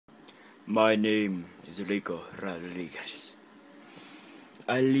My name is Rico Rodriguez.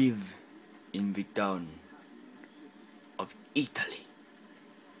 I live in the town of Italy.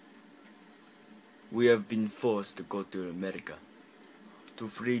 We have been forced to go to America to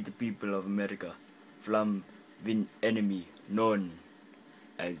free the people of America from the enemy known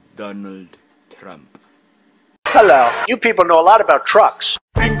as Donald Trump. Hello. You people know a lot about trucks.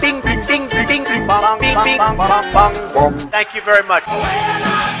 Bing, bing, bing, bing, bing, bing, bong, bing, bing, bong, bong, bong. Thank you very much.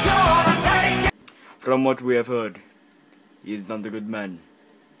 From what we have heard, he is not a good man.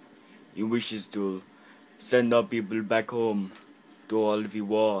 He wishes to send our people back home to all the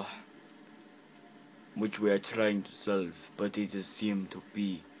war which we are trying to solve, but it has seemed to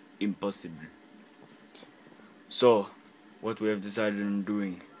be impossible. So, what we have decided on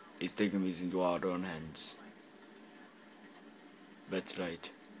doing is taking this into our own hands. That's right.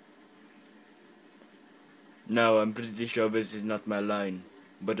 Now, I'm pretty sure this is not my line,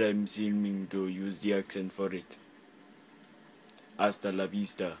 but I'm seeming to use the accent for it. Hasta la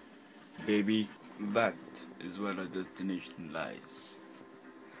vista, baby. That is where our destination lies.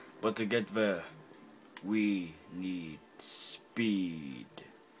 But to get there, we need speed.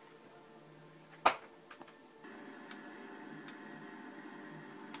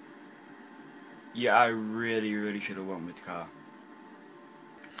 Yeah, I really should have went with the car.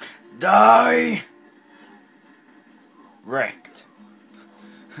 Die! Wrecked.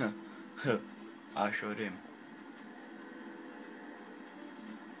 I showed him.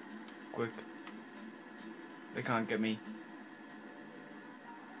 Quick. They can't get me.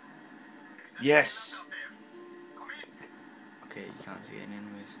 Yes! Okay, you can't see it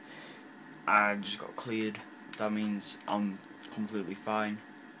anyways. I just got cleared. That means I'm completely fine.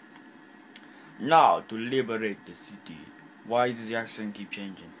 Now, to liberate the city. Why does the accent keep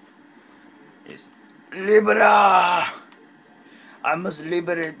changing? It's Libera! I must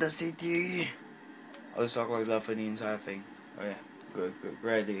liberate the city. I'll just talk like that for the entire thing. Oh yeah, good,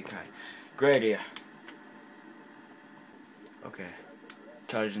 great idea, Kai. Great idea. Okay,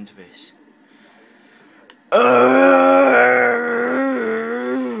 charge into this.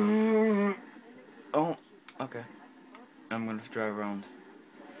 Oh, okay. I'm gonna drive around.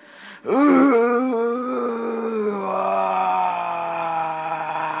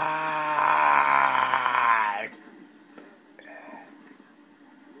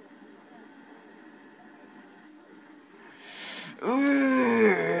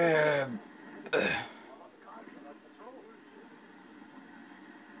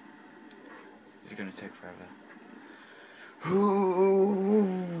 It's gonna take forever.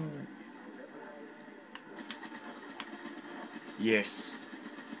 Yes.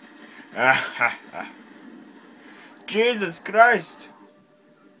 Jesus Christ!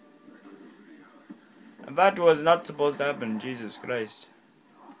 That was not supposed to happen, Jesus Christ.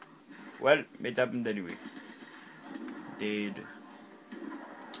 Well, it happened anyway. Did.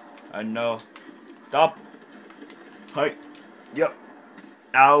 No. Stop! Hi! Yep.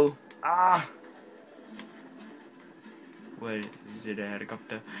 Ow! Ah! Well, is it a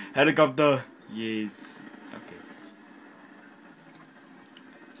helicopter? Helicopter! Yes. Okay.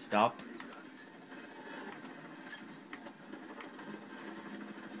 Stop.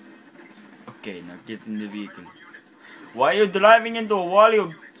 Okay, now get in the vehicle. Why are you driving into a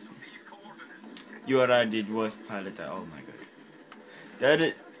wall? You are the worst pilot. Oh my god. That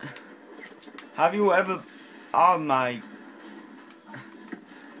it. Have you ever? Oh my.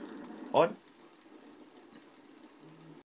 What?